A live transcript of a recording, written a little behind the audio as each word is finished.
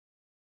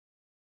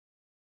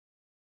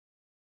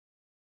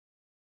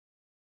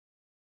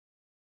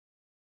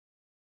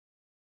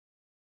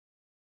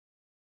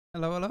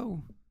Hello,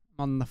 hello.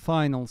 I'm on the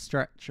final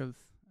stretch of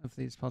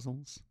these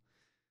puzzles.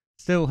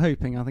 Still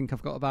hoping. I think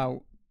I've got about,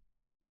 what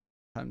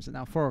time is it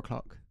now? 4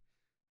 o'clock.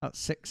 That's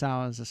 6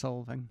 hours of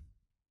solving.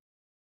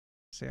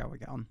 See how we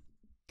get on.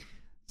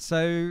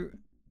 So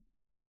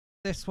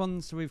this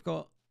one, so we've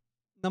got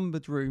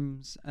numbered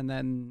rooms, and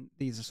then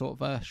these are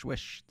sort of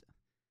swished.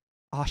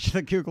 I should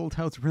have googled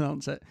how to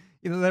pronounce it.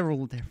 They're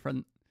all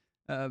different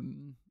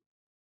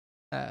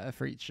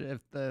for each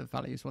of the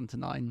values 1 to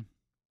 9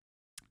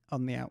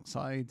 on the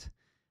outside.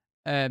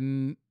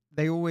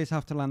 They always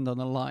have to land on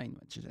a line,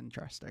 which is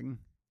interesting.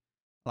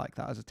 I like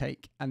that as a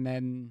take. And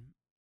then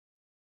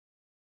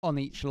on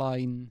each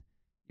line,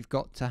 you've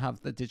got to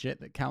have the digit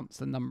that counts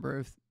the number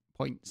of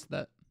points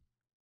that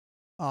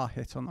are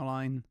hit on the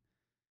line.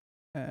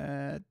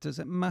 Does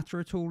it matter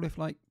at all if,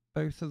 like,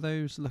 both of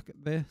those look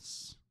at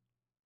this?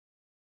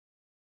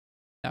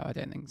 No, I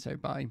don't think so,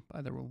 by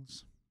the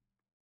rules.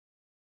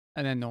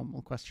 And then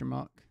normal question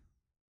mark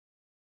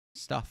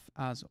stuff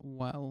as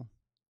well.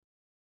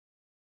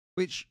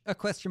 Which, a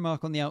question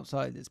mark on the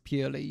outside is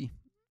purely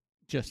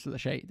just the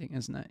shading,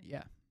 isn't it?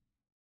 Yeah.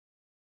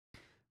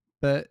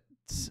 But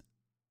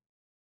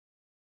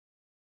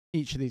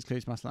each of these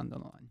clues must land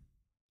on a line.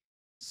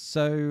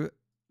 So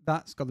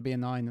that's got to be a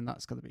 9 and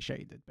that's got to be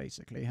shaded,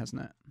 basically,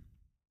 hasn't it?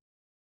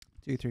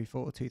 2, 3,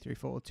 4, 2, 3,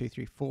 4, 2,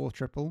 3, 4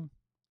 triple.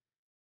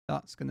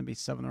 That's going to be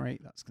 7 or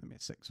 8. That's going to be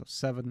a 6 or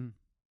 7.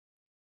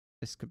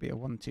 This could be a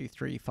 1, 2,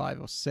 3,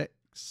 5 or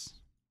 6.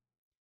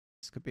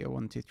 This could be a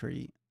 1, 2,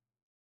 3,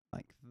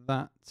 like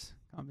that.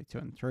 Can't be 2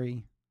 and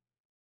 3.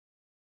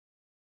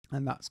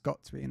 And that's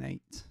got to be an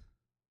 8.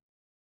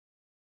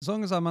 As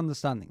long as I'm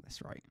understanding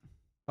this right.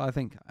 But I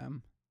think I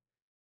am.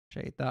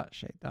 Shade that,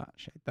 shade that,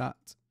 shade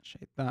that,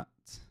 shade that.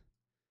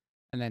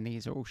 And then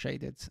these are all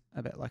shaded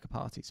a bit like a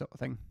party sort of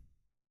thing.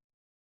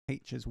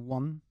 H is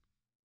 1.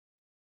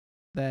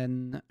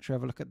 Then should we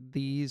have a look at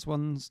these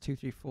ones? 2,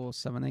 3, 4,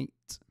 7,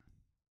 8.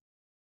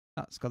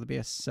 That's got to be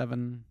a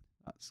 7.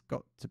 That's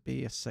got to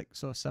be a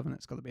 6 or 7.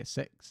 It's got to be a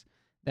 6.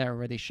 They're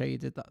already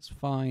shaded. That's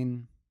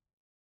fine.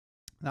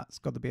 That's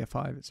got to be a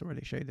 5. It's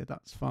already shaded.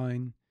 That's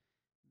fine.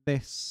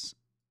 This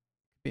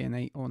could be an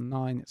 8 or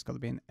 9. It's got to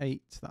be an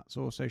 8. That's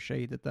also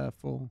shaded,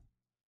 therefore.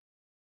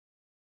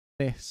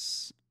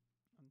 This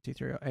 1, 2,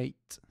 3 or 8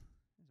 is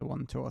a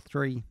 1, 2 or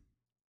 3.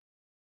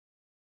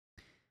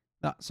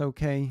 That's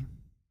okay.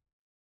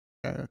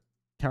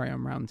 Carry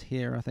on around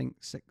here, I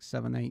think. 6,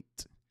 7,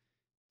 8.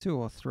 2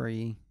 or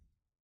 3.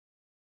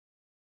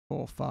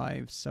 4,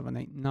 5, 7,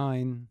 8,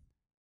 9.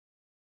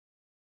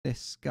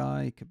 This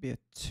guy could be a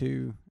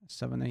 2,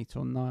 7, 8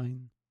 or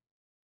 9.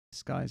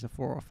 This guy's a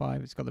 4 or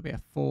 5. It's got to be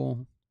a 4.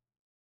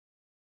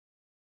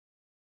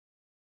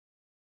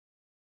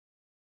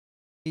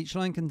 Each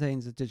line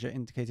contains a digit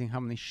indicating how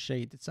many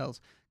shaded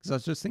cells. Because I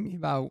was just thinking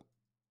about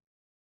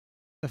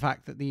the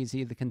fact that these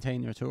either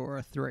contain a 2 or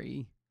a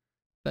 3.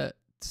 But,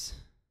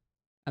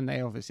 and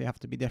they obviously have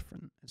to be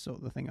different. It's sort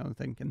of the thing I'm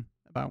thinking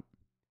about.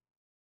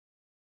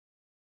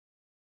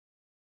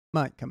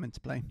 Might come into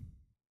play.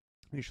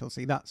 We shall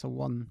see. That's a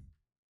 1.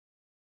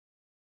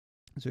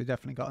 So we've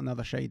definitely got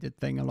another shaded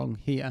thing along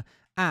here.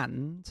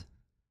 And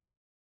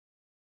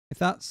if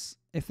that's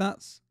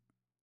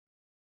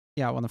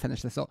yeah, I want to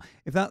finish this off.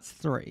 If that's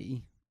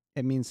 3,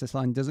 it means this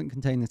line doesn't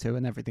contain a 2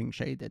 and everything's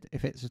shaded.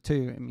 If it's a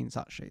 2, it means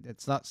that's shaded.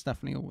 So that's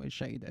definitely always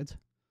shaded.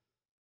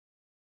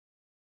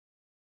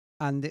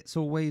 And it's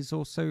always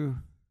also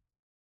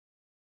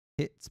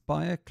hit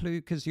by a clue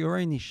because you're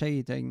only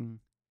shade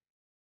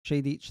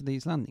each of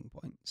these landing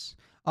points.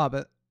 Oh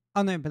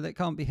no, but it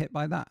can't be hit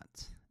by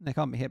that. They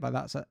can't be hit by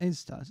that. So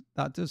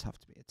that does have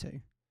to be a 2,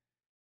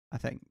 I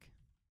think.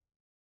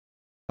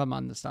 If I'm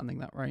understanding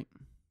that right.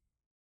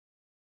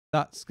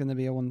 That's going to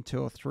be a 1,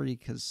 2, or 3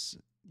 because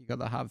you got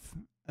to have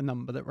a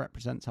number that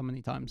represents how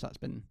many times that's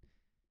been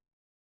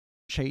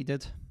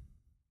shaded.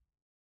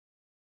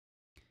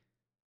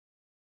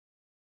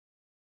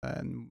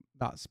 And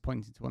that's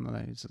pointing to one of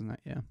those, isn't it?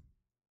 Yeah.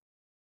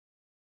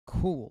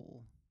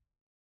 Cool.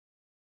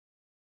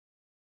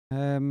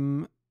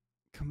 Can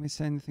we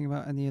say anything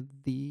about any of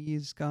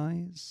these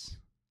guys?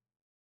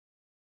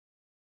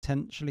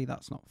 Potentially,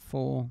 that's not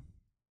 4.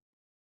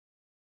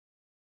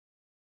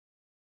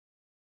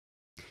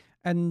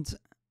 And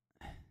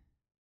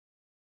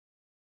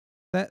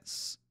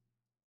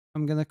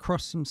I'm going to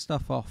cross some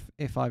stuff off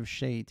if I've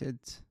shaded.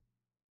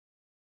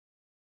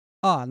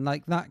 And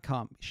like that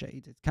can't be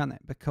shaded, can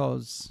it?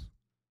 Because,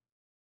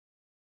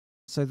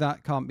 so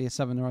that can't be a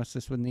 7 or else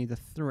this would need a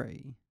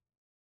 3.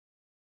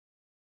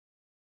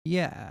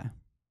 Yeah.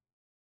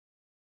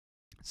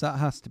 So that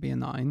has to be a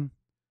 9.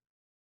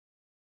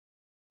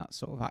 That's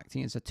sort of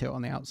acting as a 2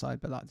 on the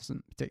outside, but that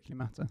doesn't particularly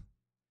matter.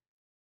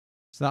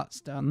 So that's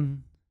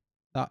done.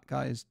 That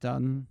guy is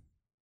done.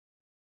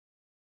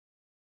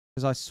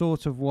 Because I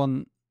sort of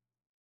want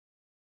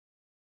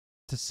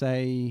to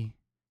say,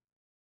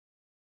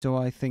 do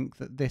I think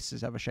that this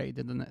is ever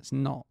shaded and it's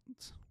not?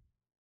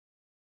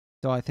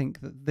 Do I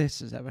think that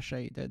this is ever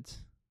shaded?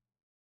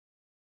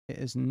 It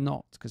is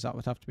not, because that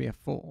would have to be a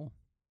 4.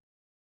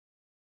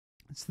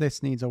 So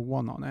this needs a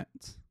 1 on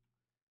it.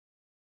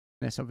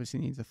 This obviously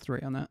needs a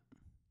 3 on it.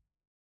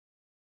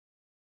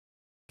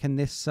 Can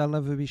this cell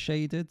ever be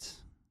shaded?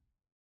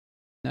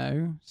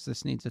 No, so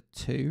this needs a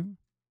 2.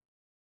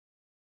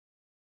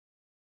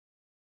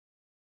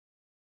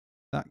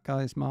 That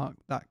guy's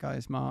marked, that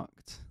guy's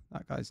marked,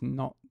 that guy's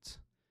not.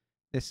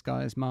 This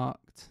guy is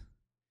marked.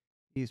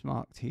 He's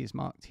marked, he's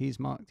marked, he's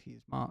marked,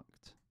 he's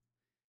marked.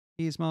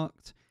 He's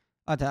marked.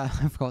 I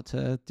forgot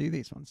to do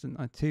these ones, didn't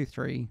I? 2,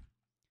 3,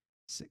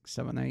 6,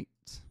 7, 8.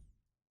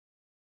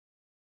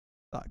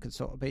 That could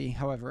sort of be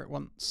however it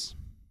wants.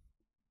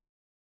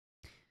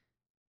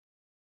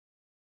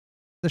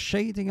 The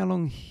shading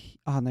along...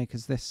 Oh, no,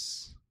 because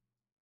this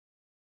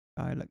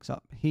guy looks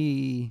up.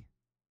 He's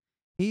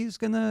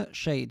going to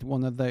shade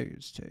one of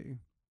those two.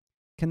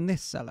 Can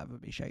this cell ever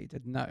be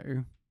shaded?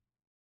 No.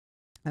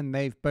 And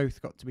they've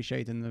both got to be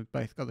shaded and they've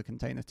both got a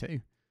container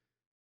too.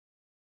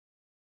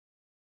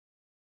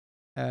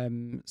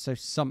 So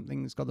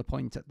something's got to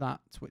point at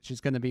that, which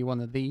is going to be one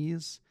of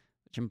these,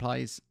 which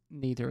implies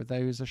neither of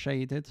those are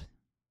shaded.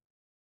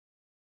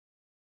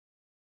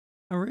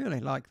 I really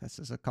like this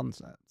as a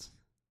concept.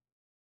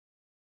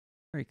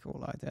 Very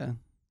cool idea.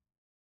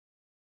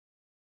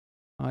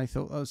 I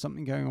thought there was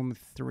something going on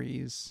with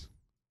 3s,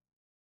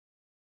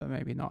 but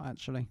maybe not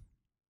actually.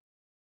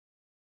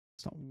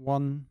 It's not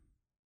 1.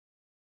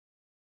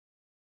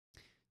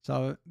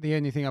 So the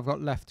only thing I've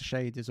got left to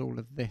shade is all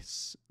of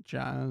this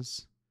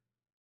jazz.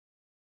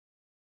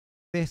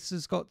 This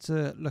has got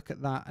to look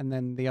at that and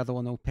then the other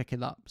one will pick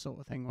it up sort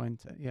of thing,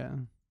 won't it? Yeah.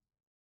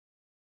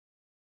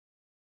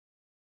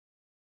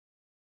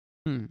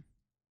 Oh,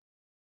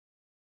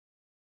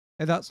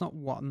 that's not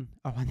 1.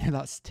 Oh, I know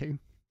that's 2.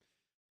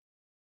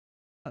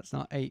 That's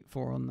not 8,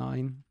 4, or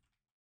 9.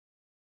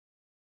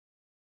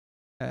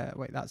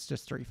 Wait, that's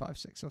just 3, 5,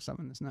 6, or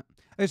 7, isn't it?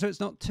 Oh, so it's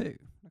not 2.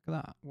 Look at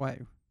that. Wow.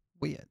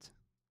 Weird.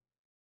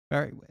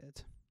 Very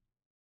weird.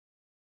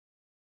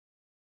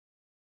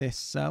 This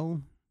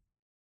cell.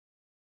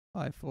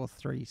 5, 4,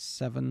 3,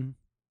 7.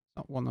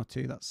 Not 1 or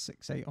 2, that's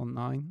 6, 8, or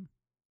 9.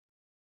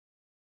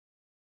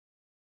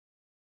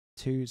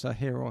 2s are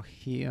here or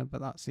here,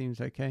 but that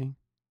seems okay.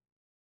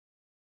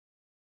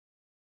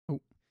 Oh,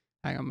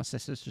 hang on, my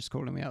sister's just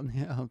calling me out.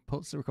 I'll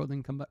pause the recording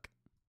and come back.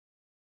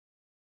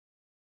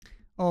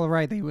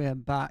 Alrighty, we're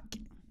back.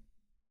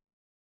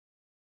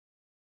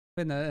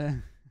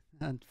 Been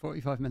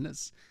 45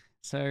 minutes,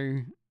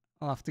 so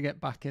I'll have to get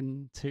back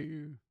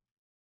into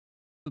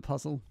the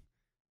puzzle.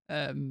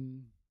 I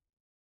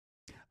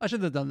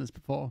should have done this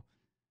before.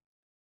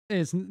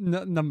 It's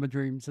numbered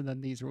rooms, and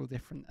then these are all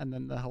different, and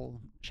then the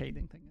whole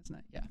shading thing, isn't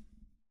it? Yeah.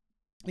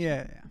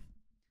 Yeah.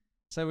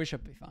 So we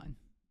should be fine.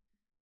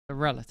 A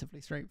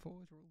relatively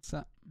straightforward rule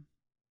set.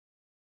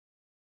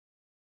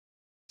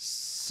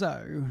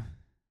 So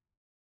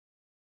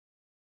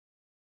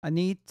I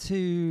need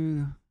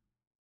to...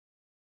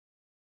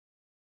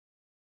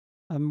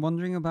 I'm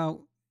wondering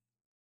about...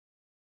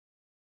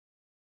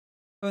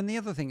 Oh, and the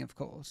other thing, of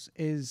course,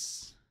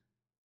 is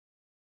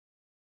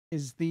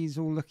these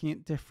all looking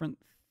at different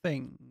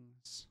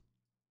things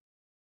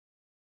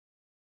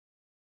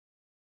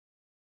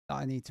that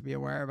I need to be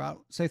aware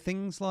about. So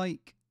things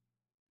like...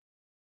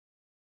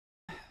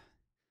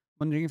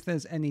 wondering if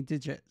there's any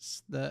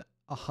digits that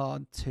are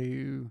hard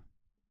to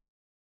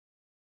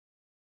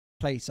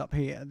place up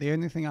here. The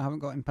only thing I haven't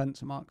got in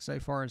pencil mark so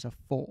far is a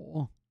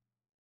 4.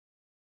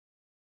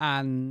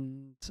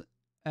 And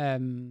where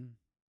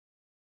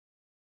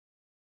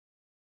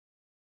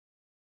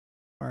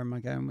am I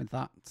going with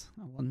that?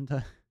 I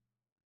wonder.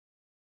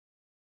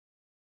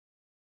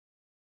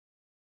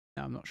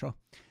 No, I'm not sure.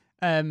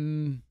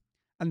 And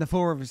the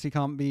 4 obviously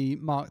can't be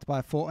marked by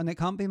a 4, and it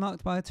can't be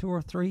marked by a 2 or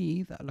a 3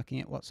 either, looking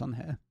at what's on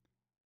here.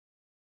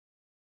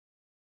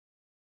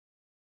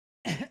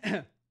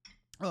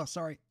 Oh,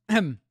 sorry.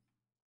 Oh,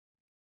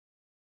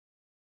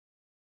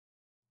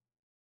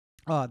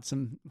 I had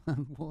some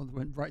water that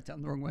went right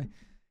down the wrong way.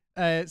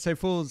 So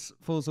 4s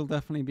will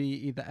definitely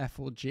be either F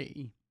or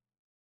G,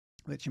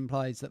 which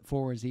implies that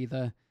 4 is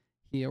either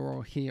here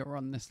or here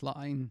on this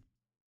line.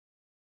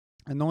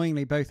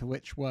 Annoyingly, both of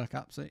which work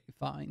absolutely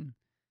fine.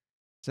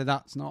 So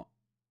that's not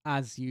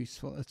as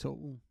useful at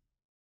all.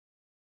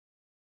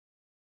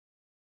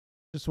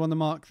 Just want to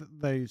mark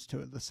that those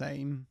two are the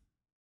same.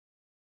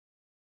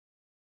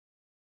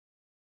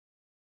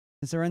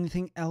 Is there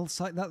anything else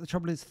like that? The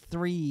trouble is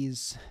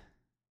 3s.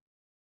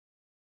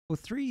 Well,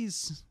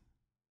 3s...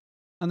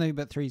 I know,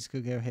 but 3s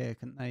could go here,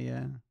 couldn't they?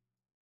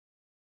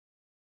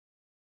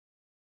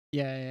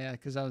 Yeah,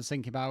 because I was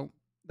thinking about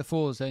the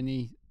 4s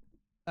only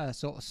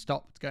sort of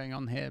stopped going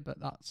on here, but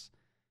that's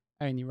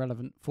only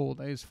relevant for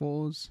those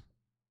 4s.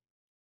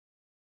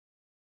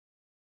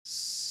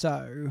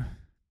 So,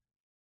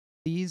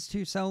 these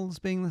two cells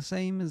being the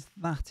same, is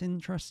that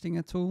interesting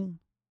at all?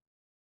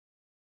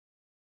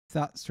 If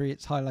that's 3,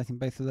 it's highlighting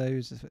both of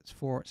those. If it's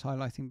 4, it's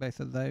highlighting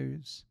both of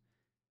those.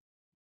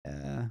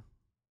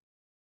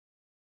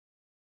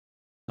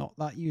 Not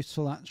that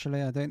useful,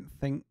 actually, I don't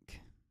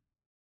think.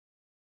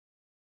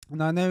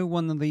 And I know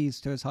one of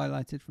these two is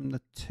highlighted from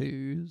the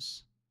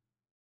 2s.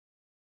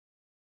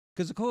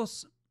 Because, of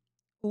course,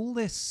 all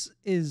this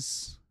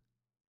is...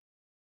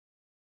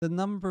 The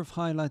number of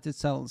highlighted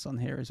cells on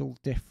here is all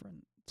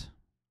different.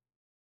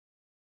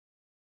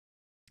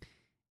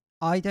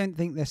 I don't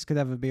think this could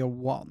ever be a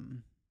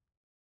 1.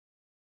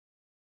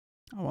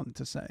 I want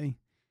to say.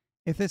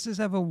 If this is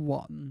ever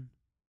 1,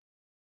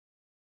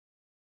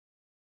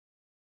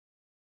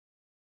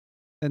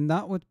 then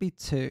that would be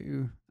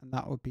 2, and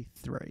that would be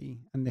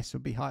 3, and this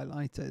would be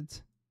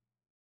highlighted.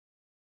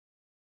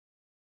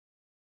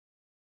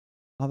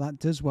 Oh, that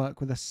does work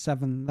with a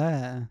 7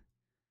 there.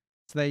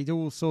 So they'd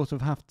all sort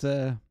of have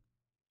to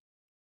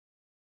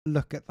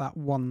look at that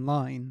one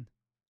line.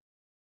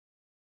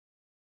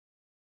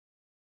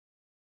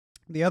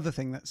 The other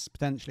thing that's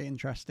potentially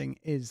interesting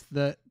is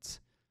that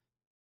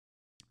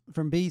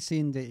from B, C,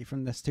 and D,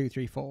 from this 2,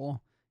 3, 4,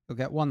 you'll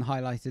get 1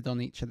 highlighted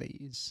on each of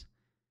these.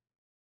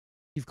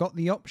 You've got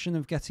the option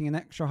of getting an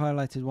extra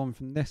highlighted one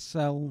from this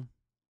cell,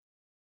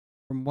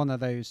 from one of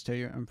those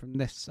two, and from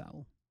this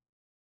cell.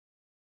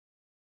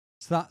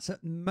 So that's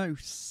at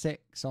most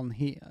 6 on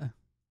here.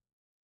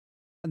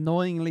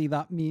 Annoyingly,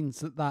 that means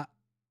that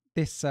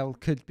this cell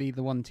could be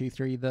the 1, 2,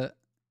 3 that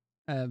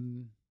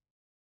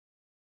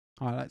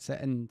highlights it,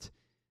 and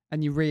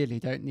you really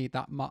don't need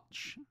that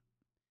much.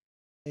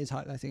 It is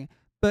highlighting it.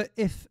 But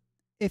if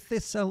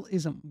this cell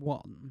isn't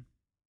 1,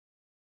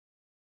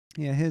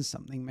 yeah, here's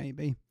something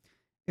maybe.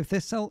 If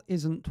this cell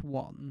isn't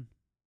 1,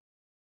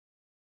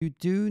 you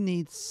do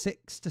need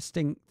 6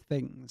 distinct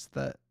things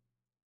that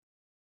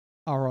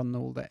are on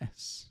all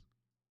this.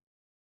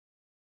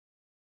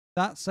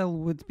 That cell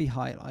would be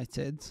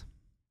highlighted,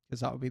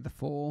 because that would be the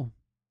 4.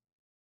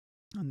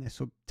 And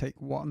this would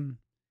take 1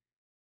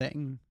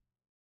 thing.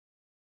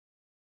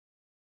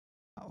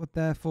 That would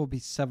therefore be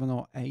 7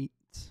 or 8,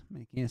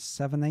 making a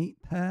 7-8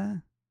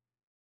 pair.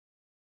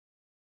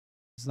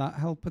 Does that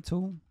help at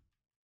all?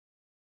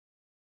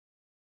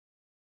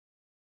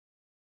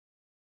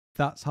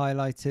 That's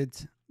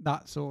highlighted.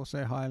 That's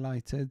also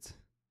highlighted.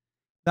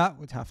 That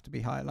would have to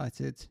be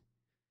highlighted.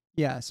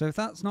 Yeah, so if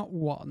that's not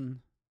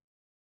 1,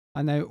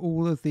 I know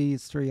all of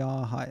these 3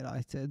 are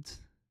highlighted.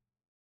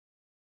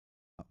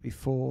 That would be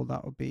 4.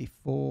 That would be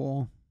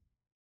 4.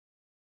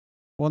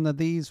 One of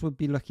these would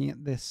be looking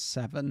at this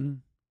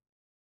 7.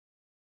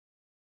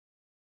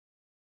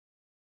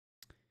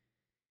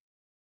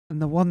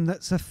 And the one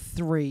that's a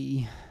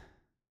 3.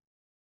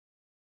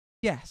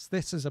 Yes,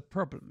 this is a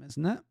problem,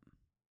 isn't it?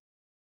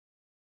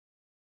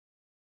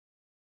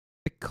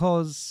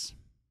 Because...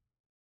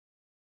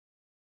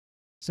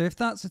 So if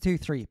that's a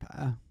 2-3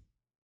 pair...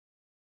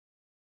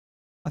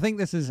 I think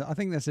this is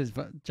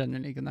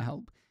genuinely going to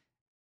help.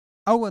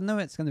 Oh, well, no,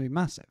 it's going to be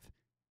massive.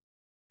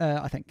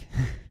 I think.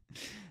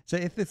 So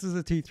if this is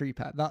a 2-3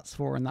 pair, that's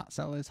 4 and that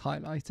cell is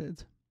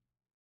highlighted.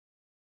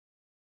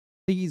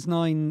 These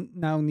 9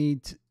 now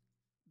need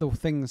the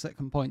things that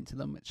can point to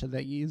them, which are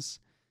these,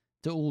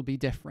 to all be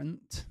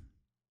different.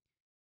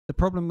 The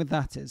problem with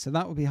that is, so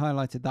that would be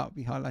highlighted, that would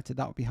be highlighted,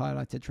 that would be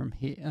highlighted from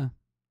here.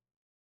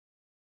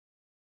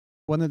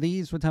 One of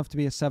these would have to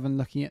be a 7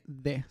 looking at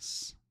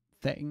this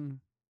thing.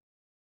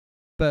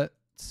 But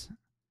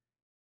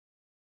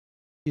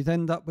you'd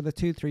end up with a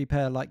 2-3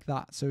 pair like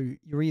that. So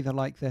you're either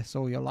like this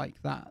or you're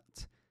like that.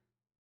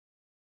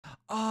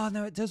 Oh,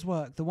 no, it does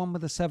work. The one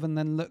with the 7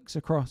 then looks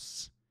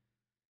across.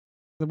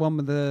 The one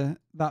with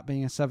that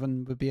being a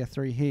 7 would be a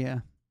 3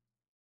 here.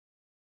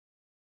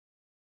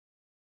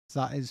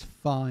 So that is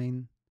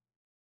fine.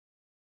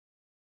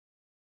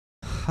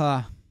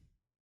 Huh.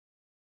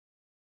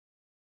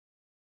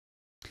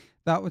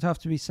 That would have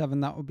to be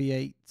 7. That would be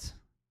 8.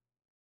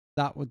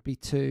 That would be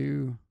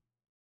 2.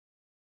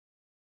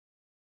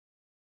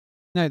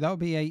 No, that would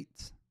be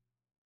 8.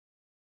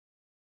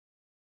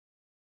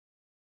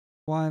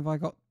 Why have I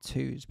got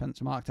 2s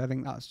pencil marked? I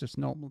think that's just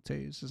normal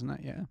 2s, isn't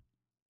it? Yeah.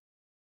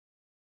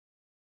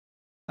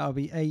 That would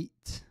be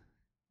 8.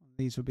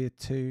 These would be a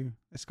 2.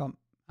 This can't.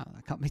 Oh,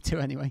 that can't be 2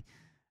 anyway.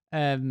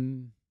 That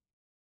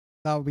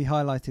would be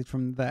highlighted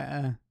from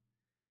there.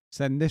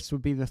 So then this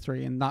would be the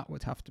 3, and that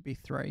would have to be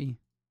 3.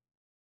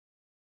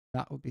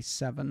 That would be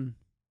 7.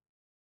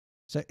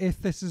 So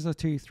if this is a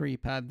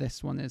 2-3 pair,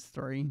 this one is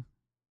 3.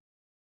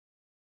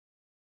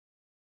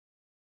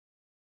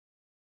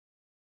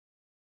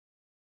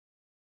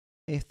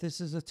 If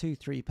this is a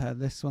 2-3 pair,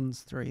 this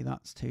one's 3,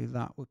 that's 2,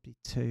 that would be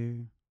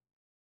 2.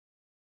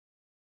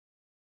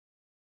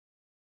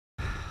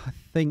 I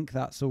think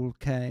that's all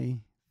okay.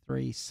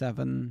 3,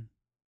 7,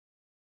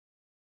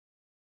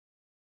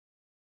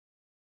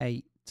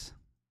 8,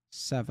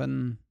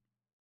 7.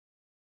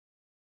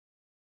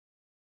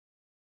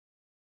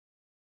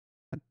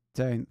 I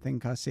don't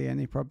think I see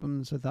any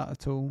problems with that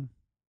at all.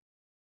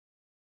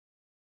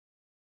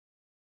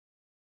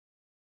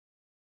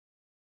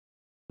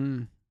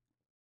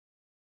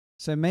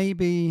 So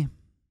maybe,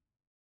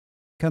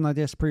 can I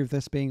disprove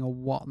this being a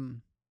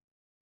 1?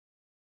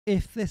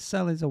 If this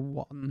cell is a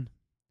 1,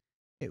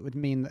 it would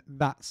mean that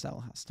that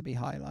cell has to be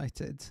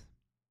highlighted.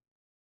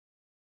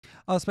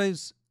 I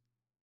suppose,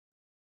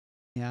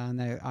 yeah, I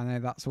know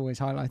that's always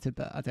highlighted,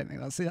 but I don't think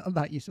that's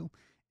that useful.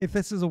 If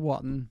this is a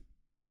 1,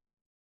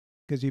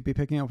 because you'd be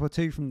picking up a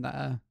 2 from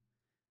there.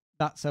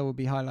 That cell would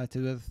be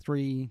highlighted with a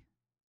 3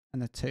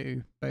 and a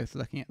 2, both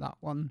looking at that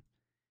one.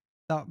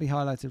 That would be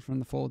highlighted from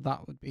the 4.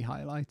 That would be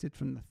highlighted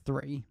from the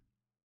 3.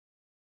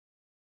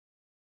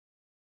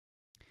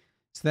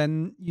 So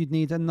then you'd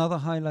need another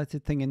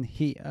highlighted thing in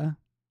here,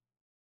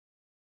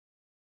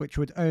 which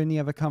would only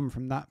ever come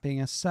from that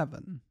being a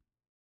 7.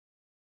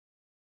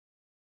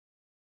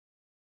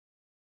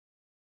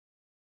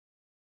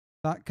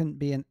 That couldn't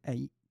be an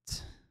 8.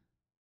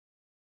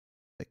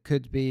 It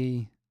could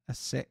be a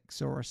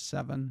 6 or a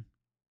 7.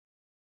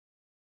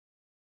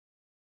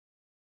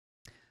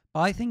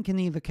 I think in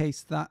either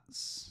case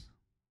that's...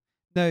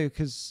 No,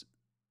 because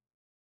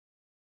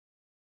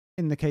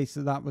in the case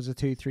that that was a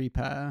 2-3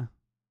 pair...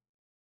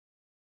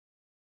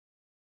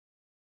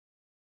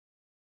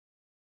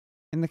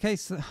 In the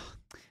case that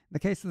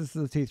this is a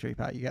 2-3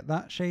 pair, you get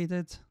that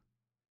shaded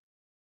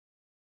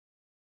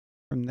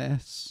from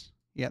this.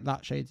 You get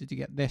that shaded, you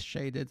get this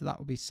shaded. That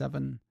would be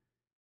 7,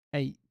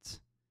 8.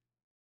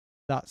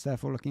 That's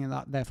therefore looking at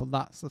that. Therefore,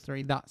 that's the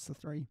 3. That's the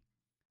 3.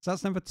 So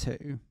that's number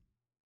 2.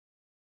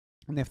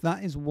 And if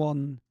that is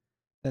 1,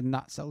 then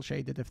that's cell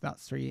shaded. If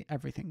that's 3,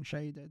 everything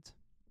shaded.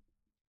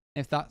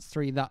 If that's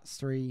 3, that's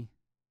 3.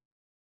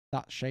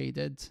 That's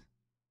shaded.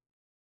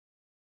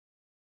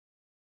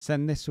 So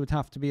then this would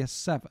have to be a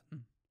 7.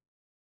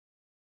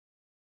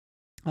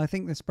 I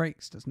think this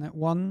breaks, doesn't it?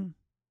 1.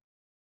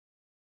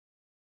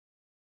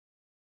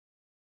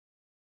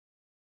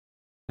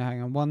 No,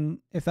 hang on. 1.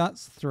 If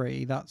that's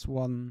 3, that's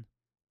 1.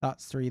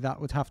 That's 3. That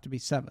would have to be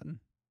 7.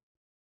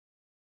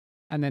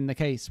 And in the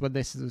case where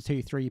this is a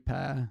 2-3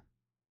 pair,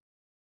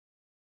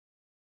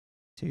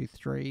 2,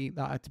 3,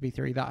 that had to be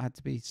 3. That had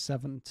to be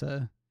 7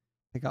 to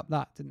pick up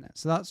that, didn't it?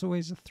 So that's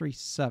always a 3,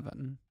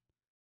 7.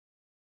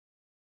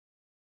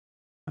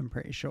 I'm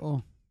pretty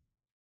sure.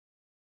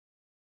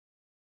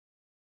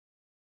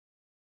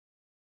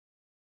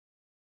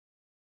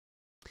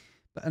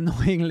 But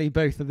annoyingly,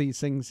 both of these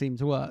things seem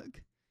to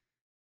work.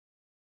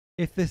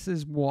 If this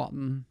is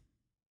 1,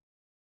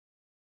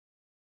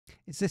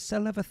 is this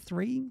cell ever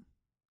 3?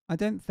 I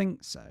don't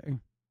think so.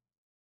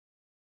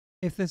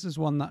 If this is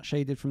 1, that's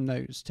shaded from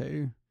those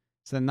 2.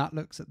 So then that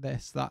looks at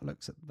this, that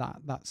looks at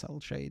that, that's cell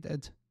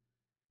shaded.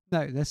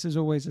 No, this is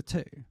always a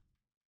 2.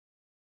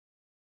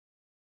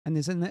 And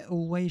isn't it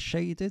always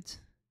shaded?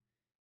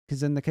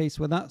 Because in the case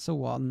where that's a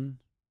 1,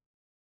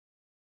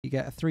 you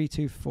get a 3,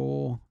 2,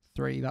 4,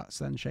 3, that's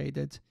then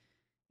shaded.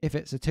 If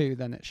it's a 2,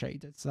 then it's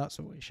shaded, so that's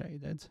always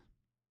shaded.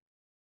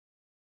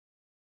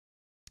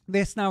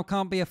 This now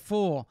can't be a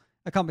 4.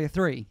 It can't be a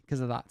 3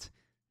 because of that.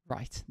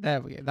 Right,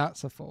 there we go.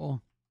 That's a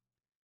 4.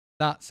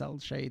 That's cell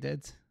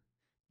shaded.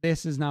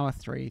 This is now a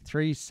 3.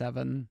 3,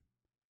 7.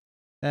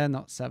 They're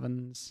not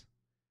 7s.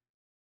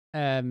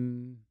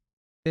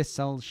 This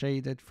cell's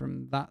shaded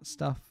from that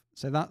stuff.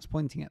 So that's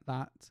pointing at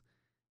that.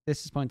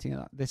 This is pointing at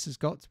that. This has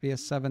got to be a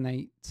 7,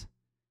 8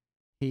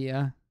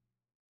 here.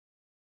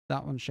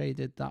 That one's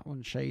shaded. That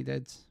one's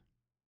shaded.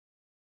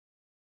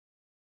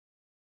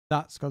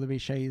 That's got to be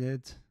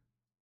shaded.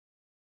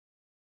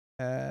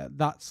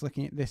 That's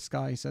looking at this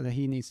guy, so that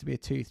he needs to be a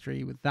 2,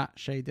 3 with that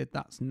shaded.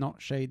 That's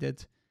not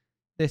shaded.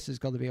 This has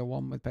got to be a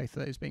 1 with both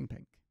of those being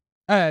pink.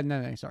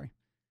 No, sorry.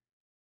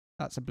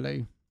 That's a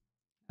blue.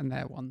 And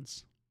they're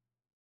 1s.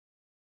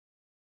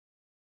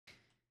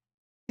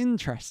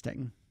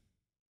 Interesting.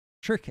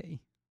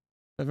 Tricky,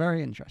 but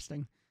very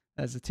interesting.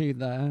 There's a 2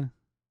 there.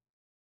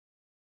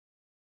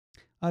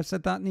 I've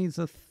said that needs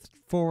a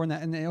 4 on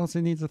it, and it also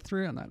needs a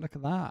 3 on it. Look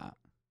at that.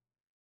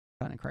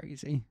 Kind of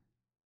crazy.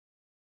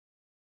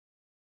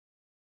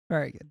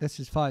 Very good. This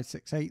is 5,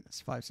 6, 8. This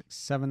is 5, 6,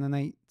 7, and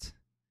 8.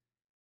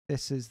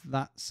 This is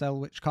that cell,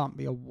 which can't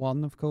be a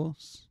 1, of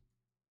course.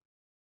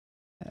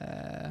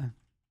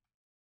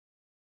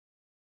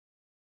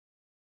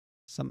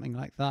 Something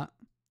like that.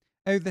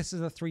 Oh, this is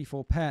a 3,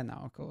 4 pair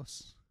now, of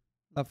course.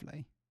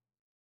 Lovely.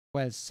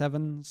 Where's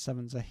 7?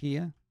 7s are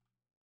here.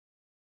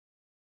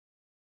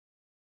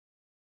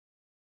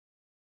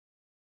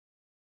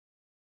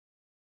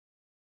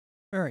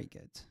 Very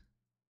good.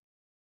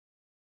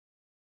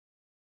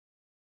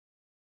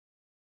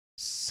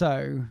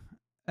 So,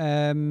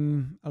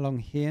 along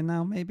here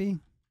now, maybe?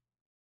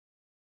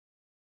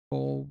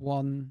 4,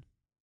 1,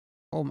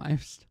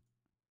 almost.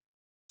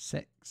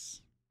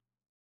 6.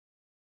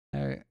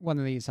 One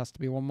of these has to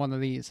be 1, one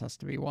of these has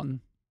to be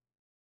 1.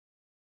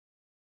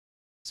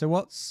 So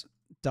what's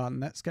done?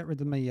 Let's get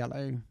rid of my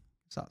yellow,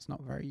 because that's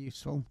not very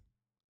useful.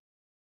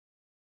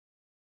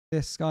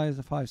 This guy is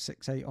a 5,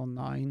 6, 8, or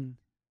 9.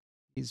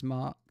 He's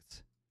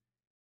marked.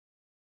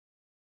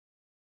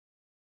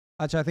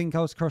 Actually, I think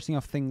I was crossing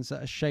off things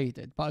that are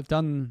shaded, but I've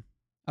done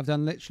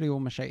literally all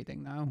my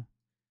shading now.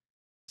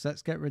 So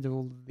let's get rid of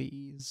all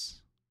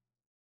these.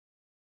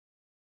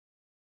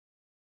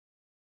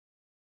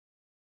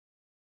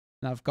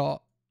 And I've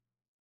got,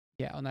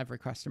 yeah, on every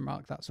question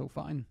mark, that's all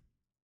fine.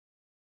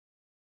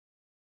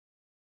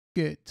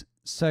 Good.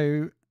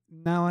 So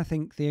now I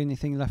think the only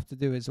thing left to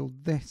do is all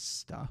this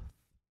stuff.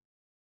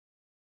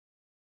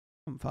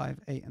 1, 5,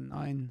 8, and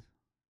 9.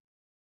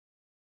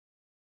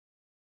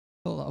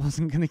 Thought that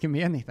wasn't going to give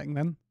me anything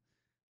then.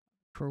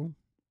 Cruel.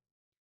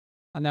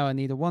 And now I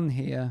need a 1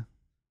 here.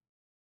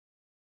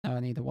 Now I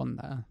need a 1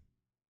 there.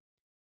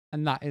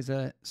 And that is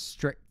a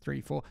strict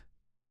 3-4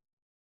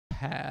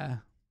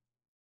 pair.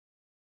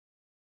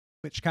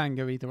 Which can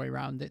go either way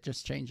around. It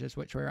just changes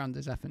which way around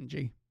is F and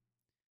G.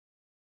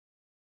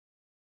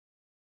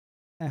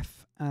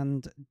 F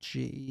and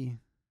G.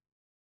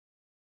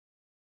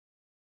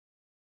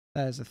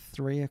 There's a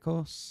 3, of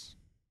course.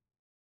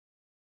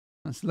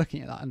 I was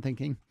looking at that and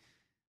thinking,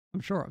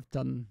 I'm sure I've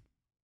done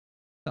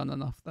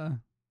enough there.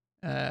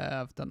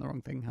 I've done the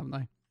wrong thing, haven't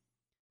I?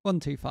 1,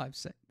 2, 5,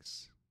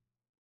 6.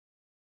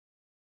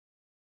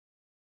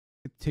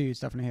 2 is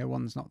definitely here.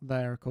 1's not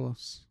there, of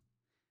course.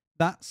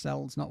 That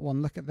cell's not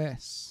 1. Look at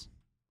this.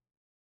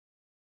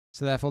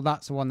 So therefore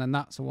that's a 1 and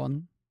that's a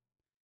 1.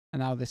 And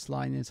now this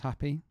line is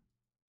happy.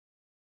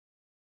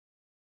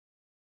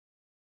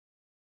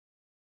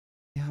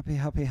 Happy,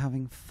 happy,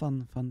 having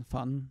fun, fun,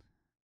 fun.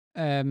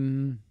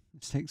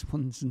 This takes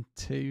 1s and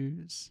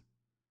 2s.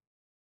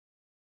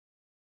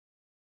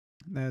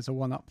 There's a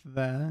 1 up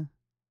there.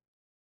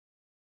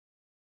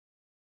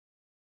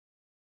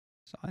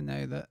 So I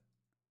know that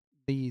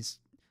these...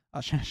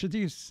 Actually, I should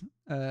use...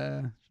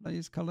 should I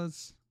use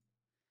colours?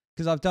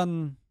 Because I've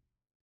done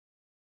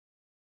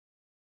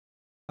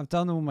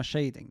all my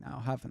shading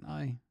now, haven't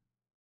I?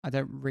 But I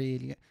don't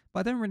really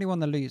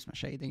want to lose my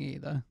shading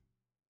either.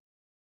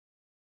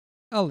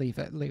 I'll leave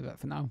it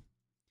for now.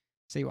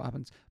 See what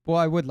happens. But what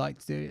I would like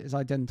to do is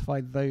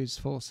identify those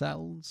 4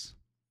 cells,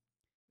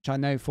 which I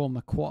know form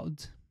a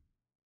quad.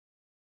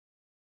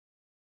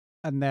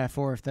 And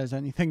therefore, if there's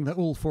anything that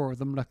all 4 of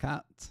them look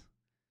at,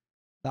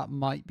 that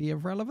might be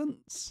of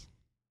relevance.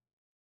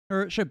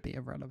 Or it should be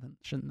of relevance,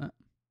 shouldn't it?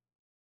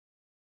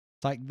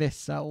 It's like this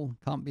cell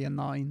can't be a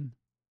 9,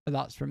 but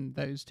that's from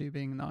those 2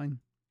 being a 9.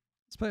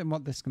 Let's put in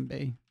what this can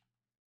be.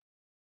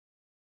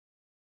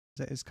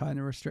 It is kind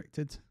of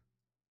restricted.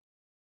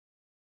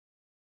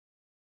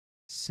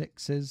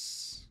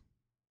 6s.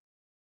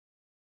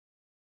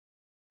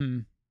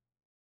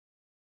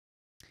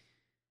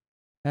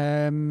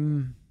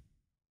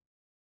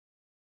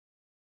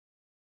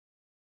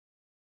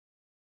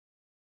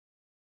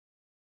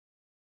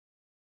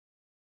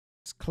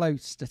 It's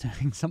close to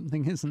doing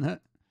something, isn't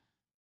it?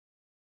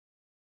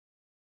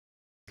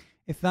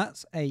 If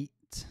that's 8,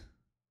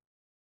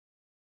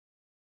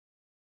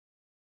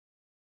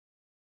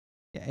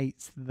 yeah,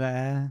 8's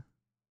there.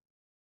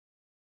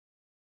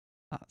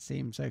 That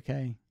seems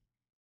okay.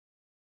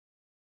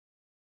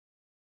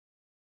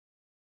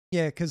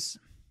 Yeah, because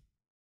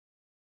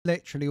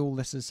literally all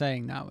this is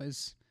saying now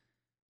is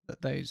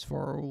that those 4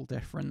 are all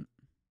different.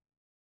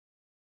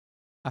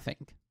 I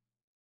think.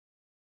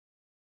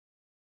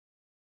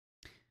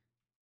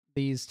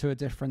 These 2 are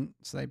different,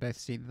 so they both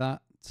see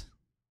that.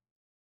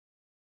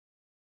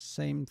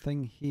 Same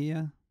thing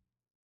here.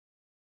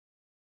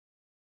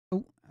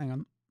 Oh, hang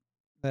on.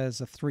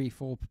 There's a 3,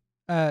 4.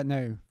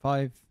 No,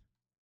 5.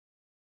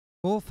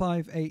 4,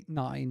 5, 8,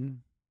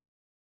 9,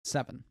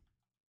 7.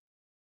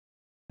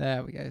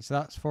 There we go. So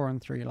that's 4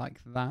 and 3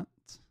 like that.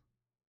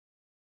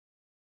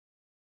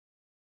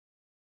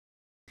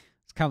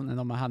 It's counting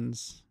on my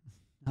hands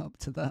up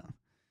to that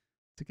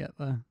to get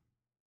there.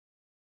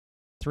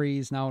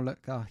 3s now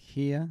look are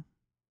here.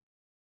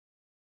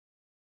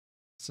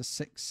 It's a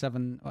 6,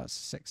 7. Well, it's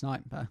a 6,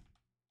 9 pair.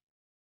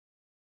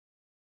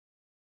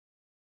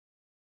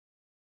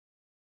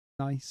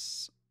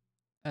 Nice.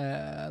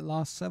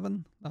 Last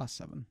 7.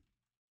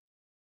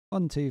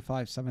 1, 2,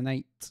 5, 7,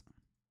 8.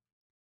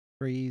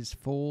 3s,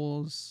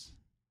 4s.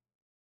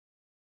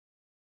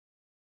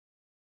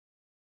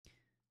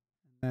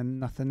 And then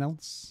nothing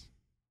else.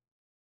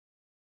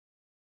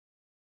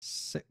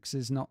 6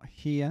 is not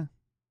here.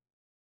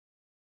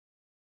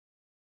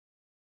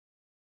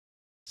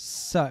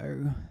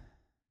 So,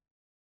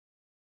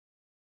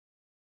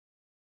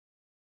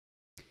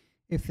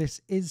 if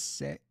this is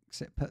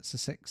 6, it puts a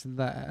 6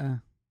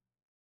 there.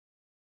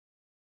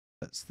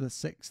 Puts the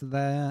 6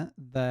 there,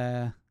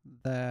 there,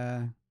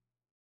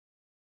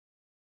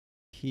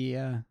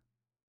 here,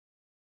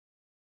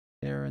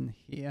 here, and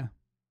here.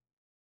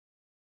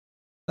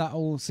 That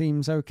all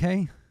seems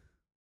okay.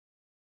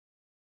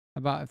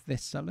 About if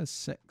this cell is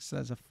 6,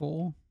 there's a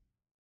 4. Is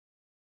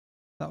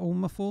that all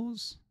my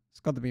 4s?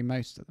 It's got to be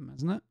most of them,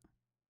 isn't it?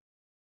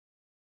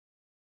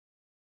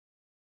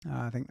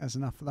 I think there's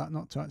enough of that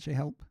not to actually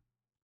help.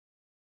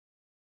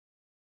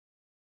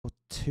 Or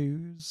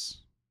 2s.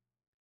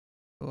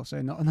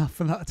 Also not enough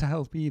for that to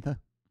help either.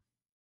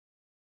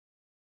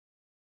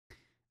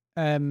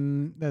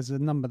 There's a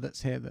number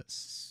that's here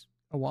that's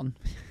a 1.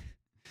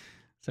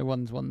 So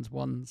 1s, 1s,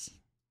 1s.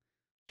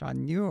 Which I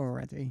knew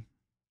already.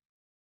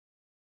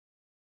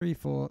 3,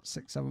 4,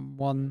 6, 7,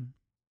 1.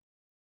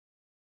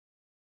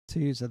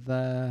 2s are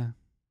there.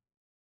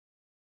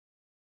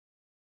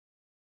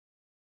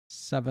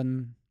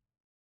 7.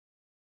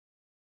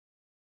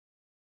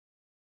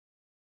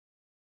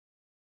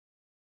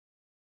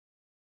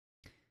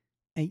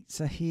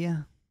 Eights are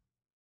here.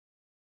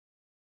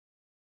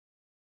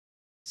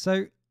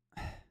 So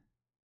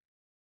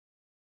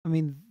I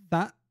mean,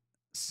 that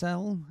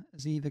cell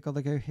has either got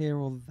to go here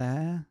or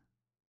there.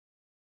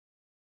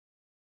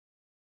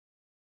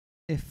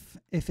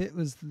 If it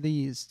was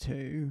these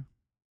two,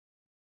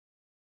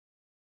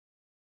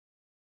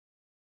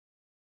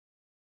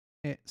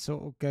 it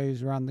sort of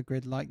goes around the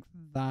grid like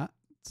that,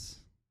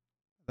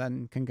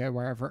 then can go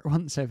wherever it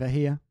wants over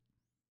here.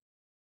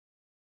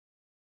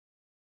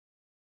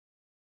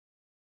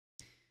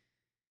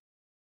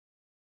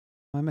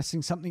 Am I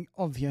missing something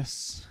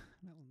obvious?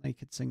 A little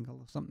naked single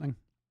or something.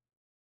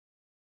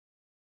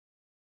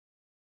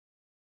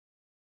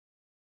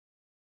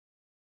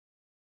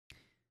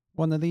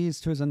 One of these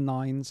two is a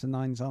 9, so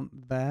 9s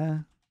aren't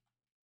there.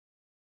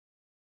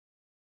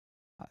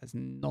 That is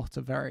not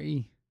a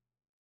very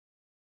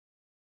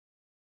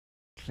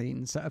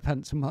clean set of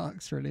pencil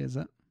marks, really, is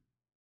it?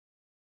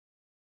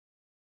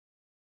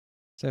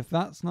 So if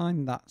that's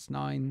 9, that's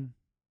 9.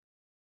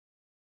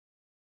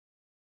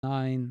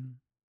 9,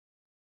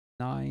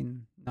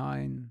 9,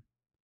 9.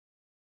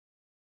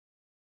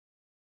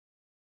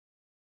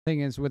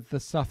 Thing is, with the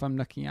stuff I'm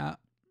looking at,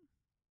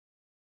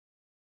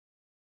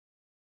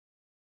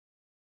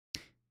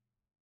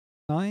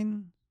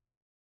 nine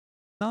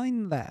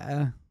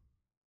there.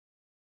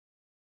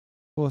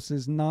 Of course,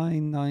 is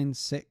 9, 9,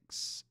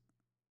 6.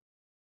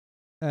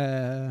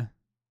 Sorry,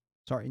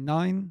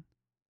 9,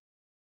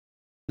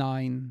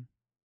 9.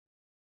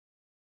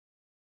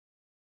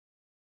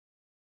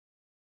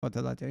 What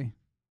did I do?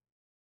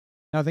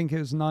 I think it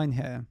was 9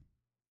 here.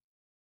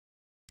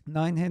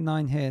 9 here,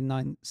 9 here,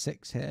 9,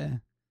 6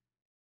 here.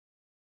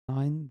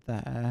 9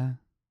 there.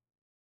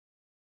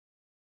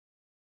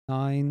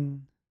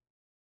 9,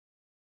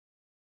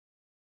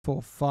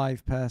 4,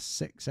 5 pair,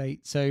 6,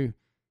 8. So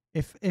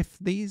if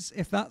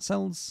that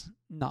sells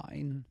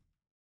 9,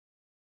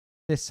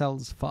 this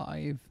sells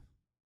 5,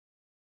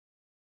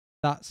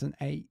 that's an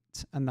 8,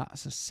 and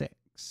that's a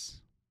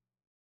 6.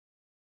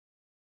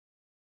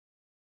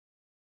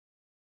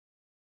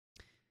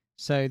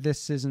 So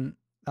this isn't,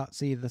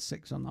 that's either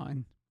 6 or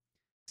 9.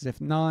 Because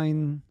if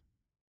 9,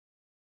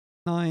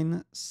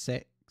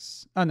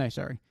 6, oh no,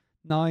 sorry,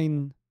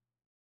 9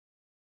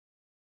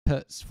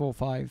 puts 4,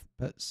 5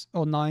 puts,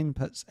 or 9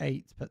 puts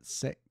 8, puts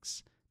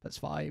 6, puts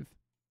 5,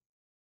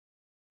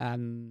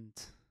 and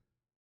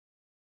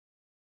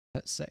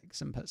puts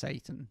 6, and puts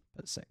 8, and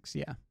puts 6,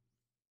 yeah.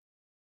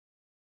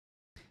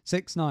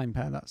 6, 9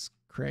 pair, that's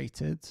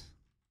created.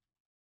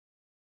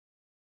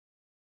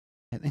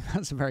 I think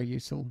that's a very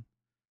useful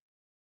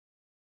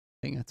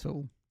thing at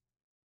all.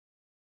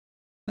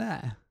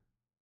 There.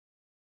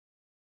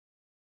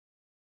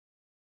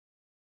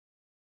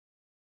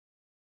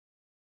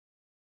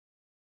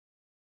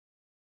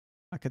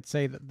 I could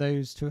say that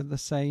those two are the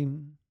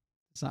same.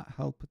 Does that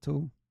help at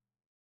all?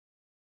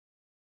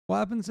 What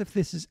happens if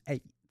this is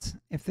 8?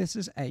 If this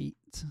is 8,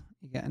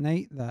 you get an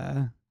 8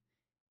 there.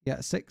 You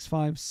get 6,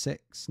 5,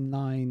 6,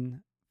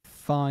 9,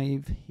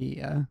 5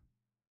 here.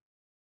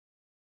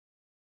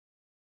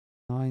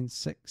 9,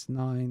 6,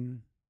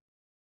 9.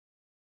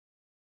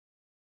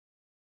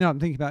 No, I'm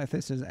thinking about if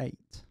this is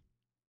 8.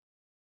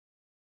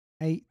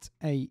 8,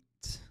 8.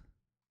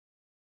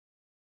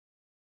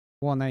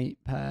 1,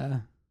 8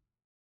 pair.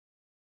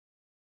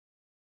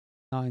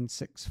 9,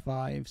 6,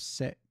 5,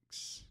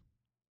 6.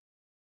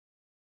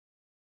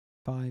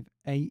 5,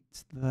 8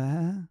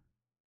 there.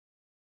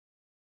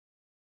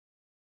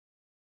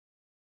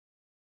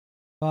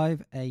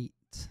 5, 8.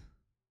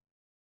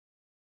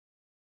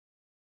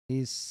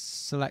 These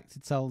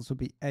selected cells will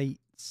be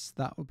 8s.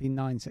 That would be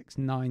 9, 6,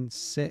 9,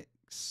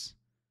 6.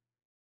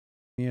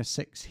 Here,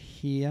 6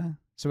 here.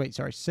 So wait,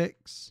 sorry,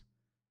 6,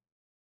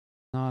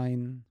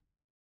 9.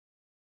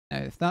 No,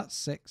 if that's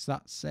 6,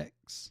 that's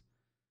 6.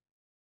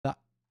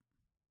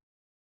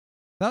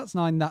 That's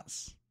 9,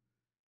 that's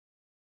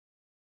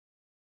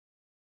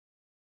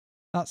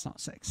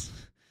not 6.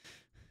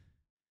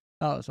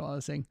 That was what I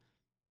was saying.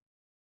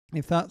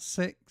 If that's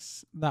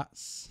 6,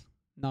 that's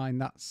 9,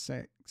 that's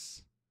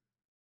 6.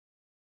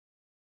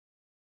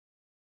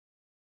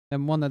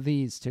 Then one of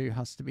these two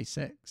has to be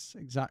 6.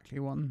 Exactly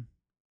one.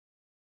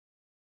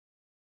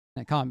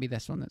 It can't be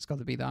this one. It's got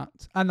to be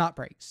that. And that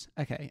breaks.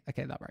 Okay,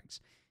 that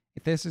breaks.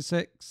 If this is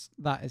 6,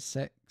 that is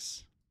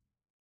 6.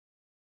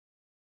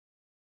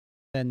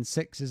 Then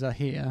 6s are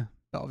here,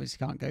 but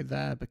obviously can't go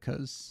there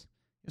because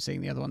you're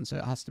seeing the other one, so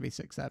it has to be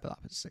 6 there, but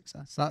that puts 6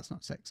 there. So that's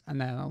not 6. And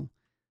now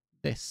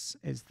this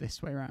is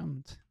this way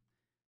around.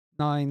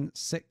 9,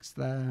 6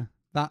 there.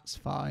 That's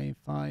 5,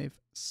 5,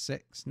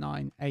 6,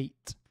 9,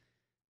 8.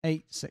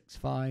 8, 6,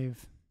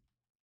 5.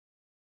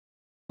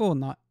 4,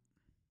 9.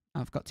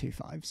 I've got 2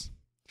 5s.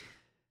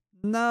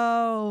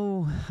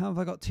 No! How have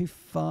I got 2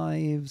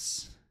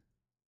 5s?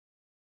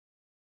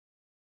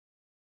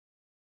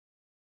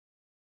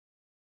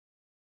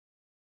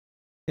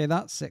 Okay,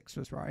 that 6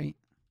 was right.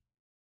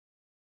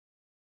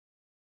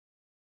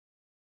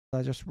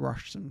 I just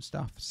rushed some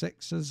stuff.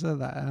 6s are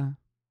there.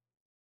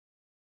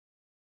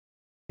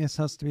 This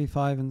has to be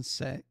 5 and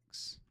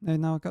 6. No,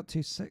 now I've got 2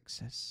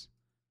 6s.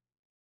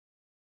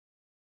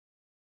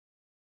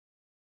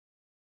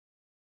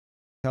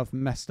 I've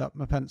messed up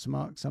my pencil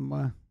mark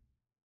somewhere.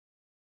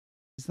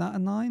 Is that a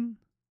 9?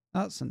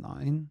 That's a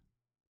 9.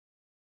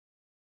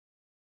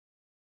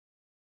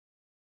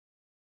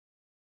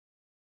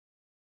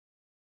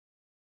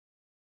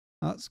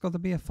 That's got to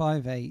be a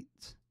 5/8.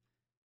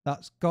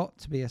 That's got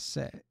to be a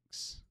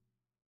 6.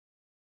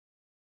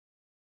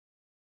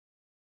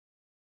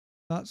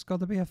 That's got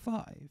to be a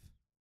 5.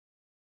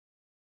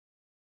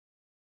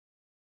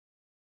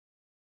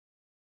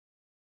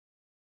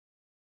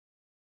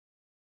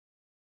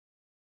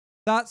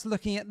 That's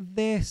looking at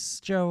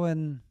this,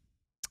 Joan.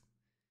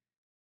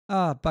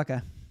 Ah,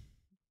 bugger.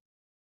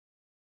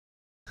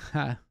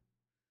 Ha.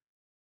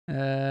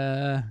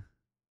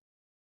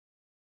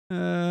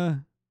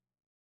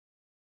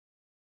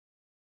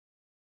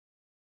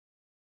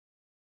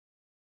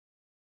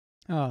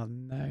 Oh,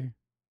 no.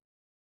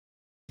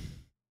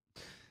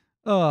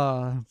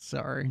 Oh,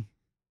 sorry.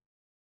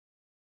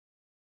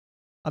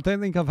 I don't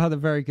think I've had a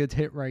very good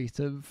hit rate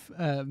of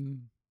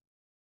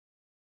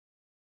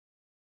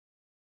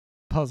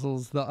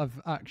puzzles that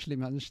I've actually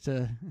managed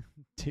to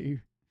do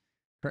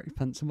correct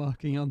pencil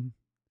marking on,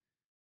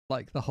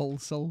 like the whole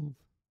solve.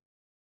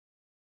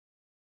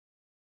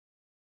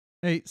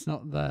 8's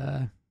not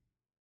there.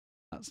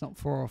 That's not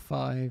 4 or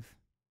 5.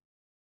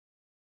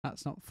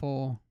 That's not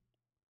 4.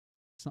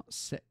 It's not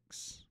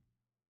 6.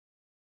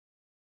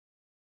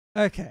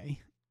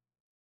 Okay.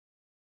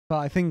 But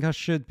I think I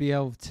should be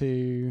able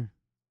to,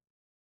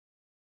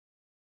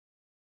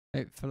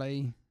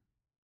 hopefully.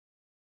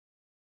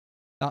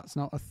 That's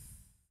not a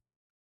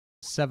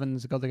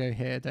 7's got to go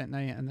here, don't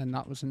they? And then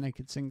that was a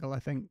naked single, I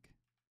think.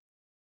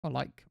 Or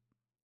like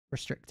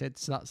restricted,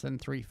 so that's then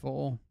 3,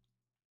 4.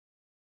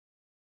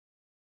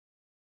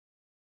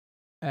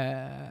 What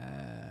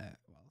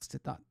else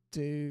did that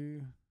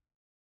do?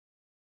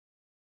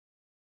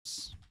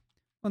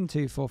 1,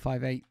 2, 4,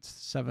 5, 8,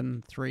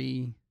 7,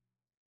 3,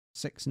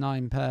 6,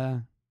 9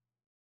 pair.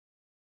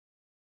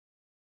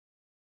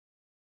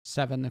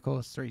 7, of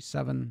course, 3,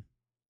 7.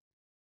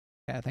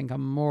 Okay, I think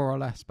I'm more or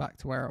less back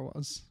to where I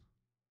was.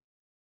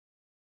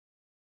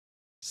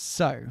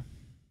 So,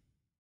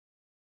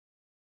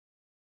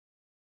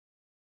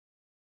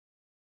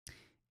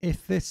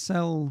 if this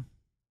cell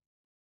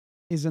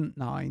isn't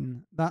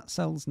 9, that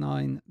cell's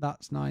 9,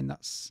 that's 9,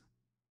 that's...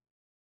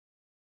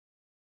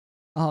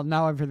 Oh,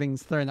 now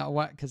everything's thrown out of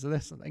whack because of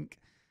this, I think.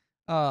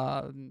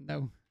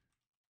 No.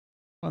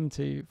 1,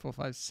 2, 4,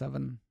 5,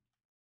 7,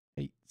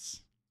 8.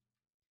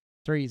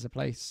 3s are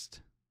placed.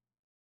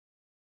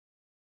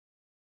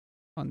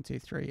 1, 2,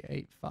 3,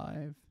 8,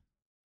 5,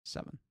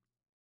 7.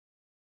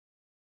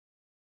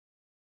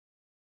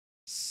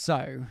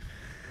 So,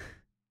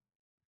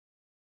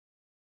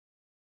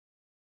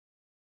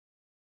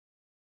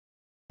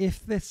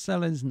 if this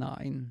cell is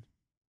 9,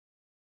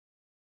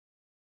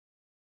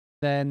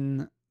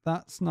 then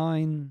that's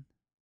 9.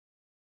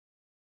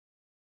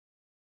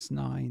 It's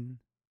 9.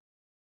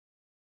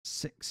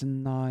 6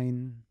 and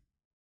 9.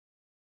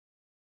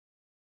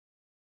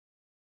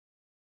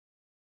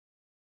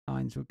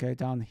 9s will go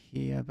down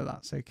here, but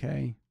that's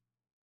okay.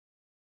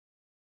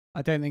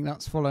 I don't think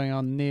that's following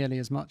on nearly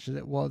as much as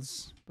it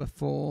was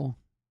before.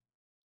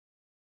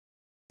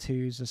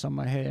 2s are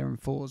somewhere here and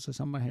 4s are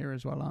somewhere here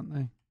as well, aren't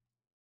they?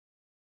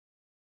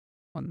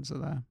 1s are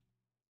there.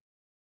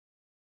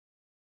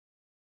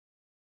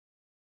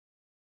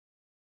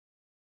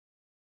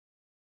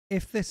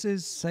 If this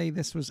is, say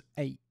this was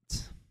 8.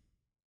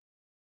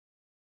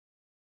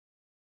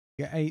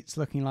 Your 8's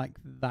looking like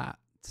that.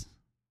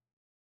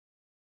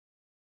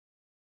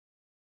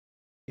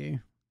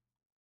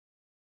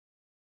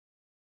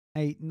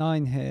 8,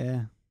 9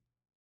 here.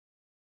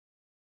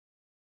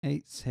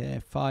 8's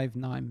here. 5,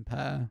 9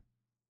 pair.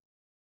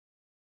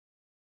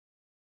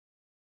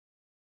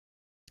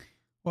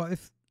 What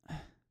if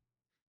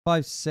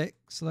 5,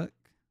 6, look.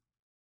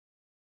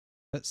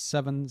 But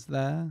 7's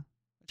there,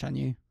 which I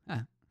knew.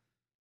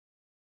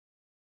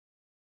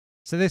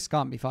 So this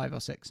can't be 5 or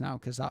 6 now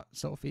because that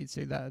sort of feeds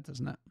through there,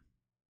 doesn't it?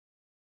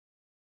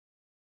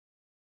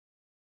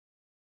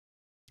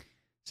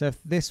 So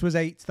if this was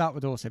 8, that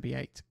would also be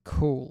 8.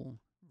 Cool.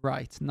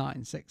 Right.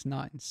 9, 6,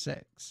 9,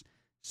 6.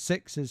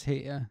 6 is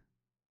here.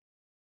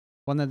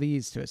 One of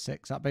these two is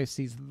 6. That both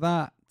sees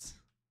that.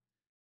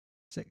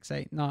 6,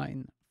 8,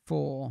 9,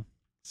 4,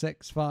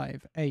 6,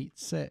 5, 8,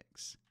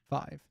 6,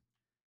 5.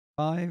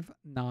 5,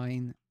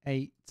 9,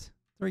 8,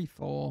 3,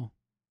 4,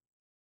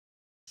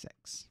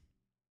 6.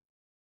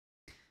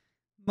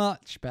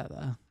 Much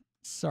better.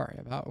 Sorry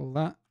about all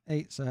that.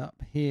 8's are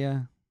up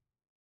here.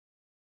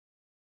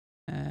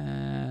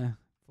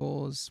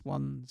 4s,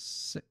 1s,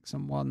 6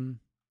 and 1,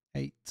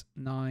 8,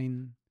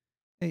 9,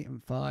 8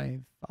 and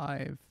 5,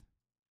 5,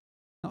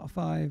 not a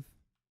 5,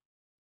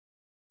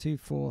 2,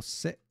 4,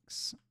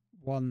 6,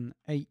 1,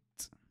 8.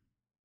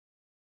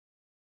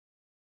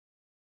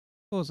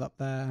 4's up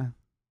there.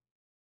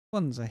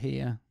 1s are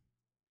here.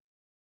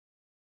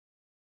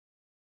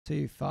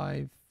 2,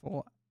 5,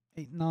 4,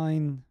 8,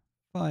 9,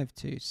 5,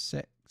 2,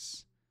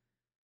 6.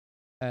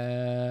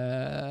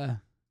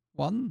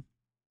 1.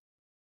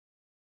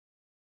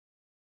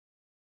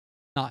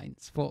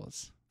 nines,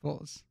 fours,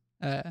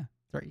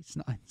 threes,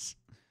 nines.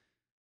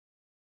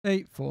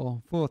 8,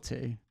 4, 4,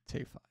 2, 2,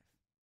 5.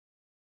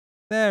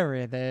 There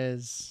it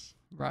is.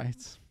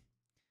 Right.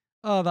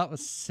 Oh, that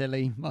was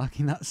silly,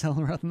 marking that cell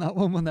rather than that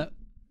one, wasn't it?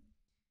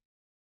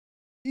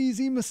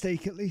 Easy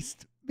mistake, at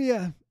least. But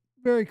yeah,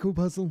 very cool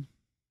puzzle.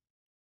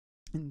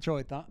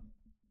 Enjoyed that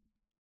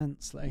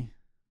immensely.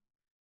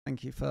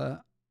 Thank you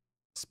for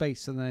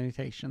space for the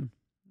notation.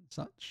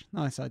 Such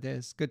nice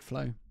ideas. Good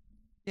flow.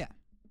 Yeah.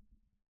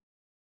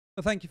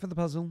 Well, thank you for the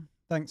puzzle.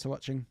 Thanks for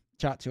watching.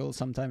 Chat to you all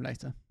sometime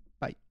later.